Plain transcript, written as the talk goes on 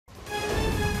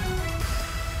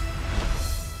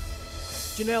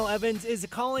Jenelle Evans is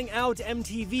calling out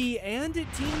MTV and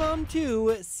Teen Mom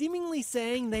 2, seemingly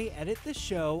saying they edit the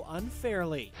show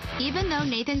unfairly. Even though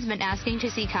Nathan's been asking to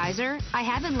see Kaiser, I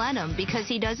haven't let him because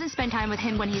he doesn't spend time with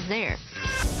him when he's there.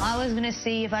 I was going to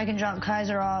see if I can drop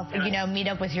Kaiser off, meet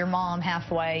up with your mom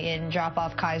halfway and drop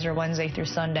off Kaiser Wednesday through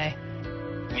Sunday.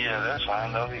 Yeah, that's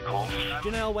fine. That'll be cool.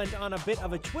 Jenelle went on a bit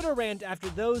of a Twitter rant after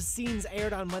those scenes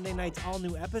aired on Monday night's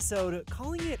all-new episode,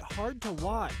 calling it hard to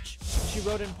watch. She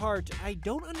wrote in part, "I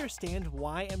don't understand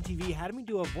why MTV had me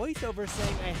do a voiceover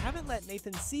saying I haven't let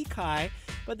Nathan see Kai,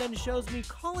 but then shows me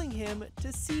calling him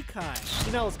to see Kai."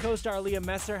 Jenelle's co-star Leah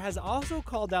has also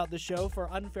called out the show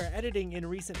for unfair editing in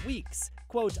recent weeks.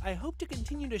 Quote, "I hope to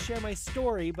continue to share my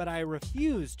story, but I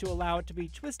refuse to allow it to be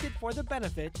twisted for the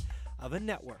benefit of a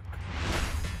network."